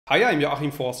Hi, I'm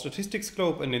Joachim for Statistics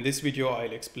Globe, and in this video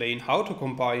I'll explain how to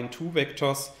combine two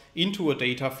vectors into a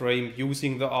data frame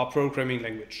using the R programming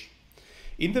language.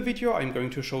 In the video I'm going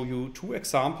to show you two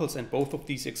examples, and both of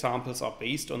these examples are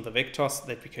based on the vectors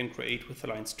that we can create with the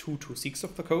lines 2 to 6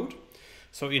 of the code.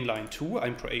 So in line 2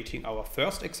 I'm creating our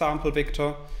first example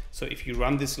vector. So if you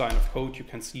run this line of code, you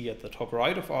can see at the top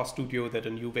right of RStudio that a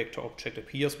new vector object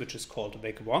appears, which is called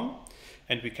vec1.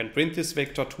 And we can print this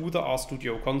vector to the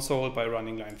RStudio console by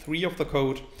running line 3 of the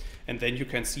code. And then you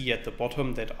can see at the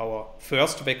bottom that our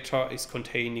first vector is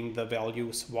containing the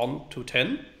values 1 to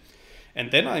 10.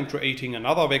 And then I'm creating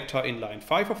another vector in line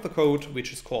 5 of the code,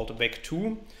 which is called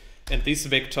vec2. And this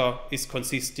vector is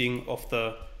consisting of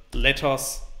the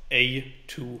letters A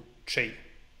to J.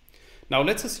 Now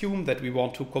let's assume that we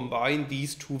want to combine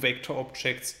these two vector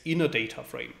objects in a data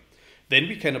frame. Then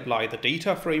we can apply the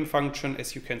data frame function,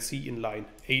 as you can see in line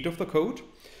 8 of the code.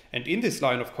 And in this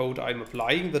line of code, I'm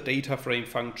applying the data frame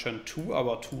function to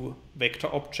our two vector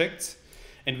objects.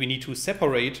 And we need to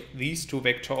separate these two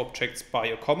vector objects by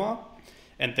a comma.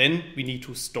 And then we need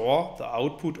to store the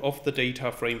output of the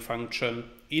data frame function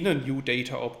in a new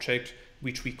data object,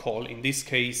 which we call in this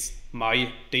case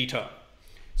my data.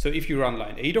 So if you run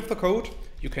line 8 of the code,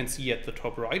 you can see at the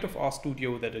top right of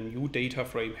RStudio that a new data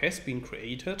frame has been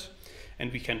created,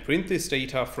 and we can print this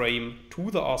data frame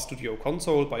to the RStudio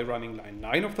console by running line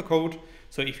 9 of the code.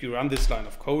 So if you run this line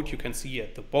of code, you can see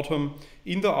at the bottom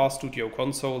in the RStudio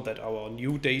console that our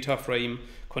new data frame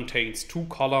contains two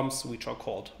columns, which are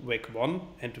called vec1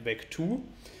 and vec2.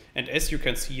 And as you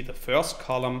can see, the first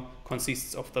column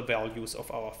consists of the values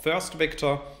of our first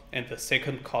vector, and the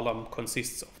second column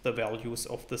consists of the values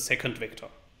of the second vector.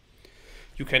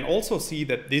 You can also see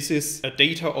that this is a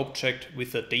data object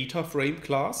with a data frame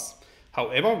class.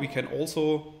 However, we can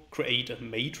also create a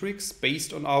matrix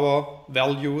based on our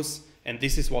values, and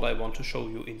this is what I want to show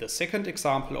you in the second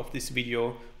example of this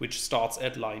video, which starts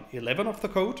at line 11 of the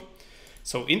code.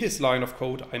 So in this line of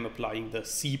code, I'm applying the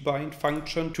cbind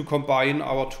function to combine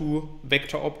our two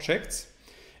vector objects.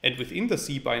 And within the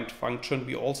cbind function,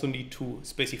 we also need to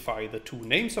specify the two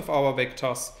names of our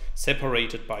vectors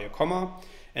separated by a comma.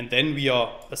 And then we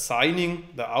are assigning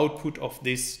the output of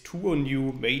this to a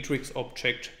new matrix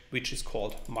object, which is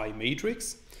called my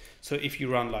matrix. So if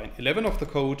you run line 11 of the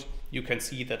code, you can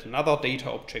see that another data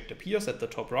object appears at the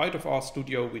top right of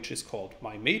RStudio, which is called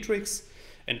my matrix.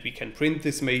 And we can print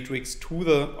this matrix to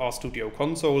the RStudio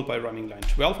console by running line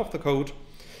 12 of the code.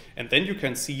 And then you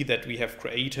can see that we have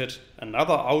created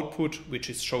another output, which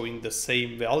is showing the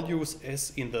same values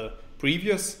as in the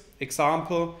previous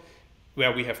example,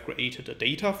 where we have created a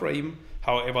data frame.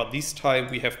 However, this time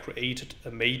we have created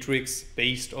a matrix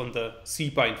based on the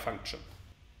cbind function.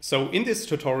 So in this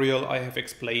tutorial, I have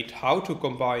explained how to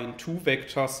combine two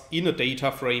vectors in a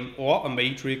data frame or a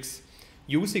matrix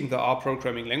using the R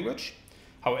programming language.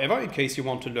 However, in case you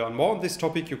want to learn more on this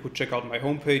topic, you could check out my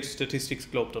homepage,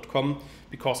 statisticsglobe.com,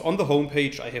 because on the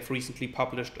homepage I have recently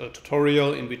published a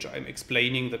tutorial in which I'm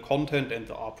explaining the content and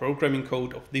the R programming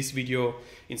code of this video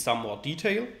in some more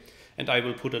detail. And I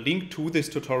will put a link to this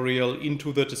tutorial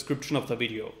into the description of the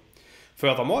video.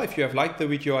 Furthermore, if you have liked the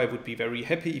video, I would be very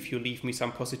happy if you leave me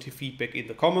some positive feedback in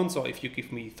the comments, or if you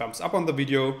give me thumbs up on the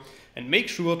video, and make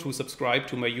sure to subscribe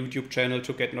to my YouTube channel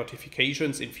to get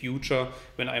notifications in future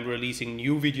when I'm releasing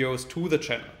new videos to the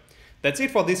channel. That's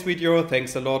it for this video.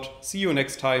 Thanks a lot. See you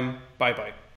next time. Bye bye.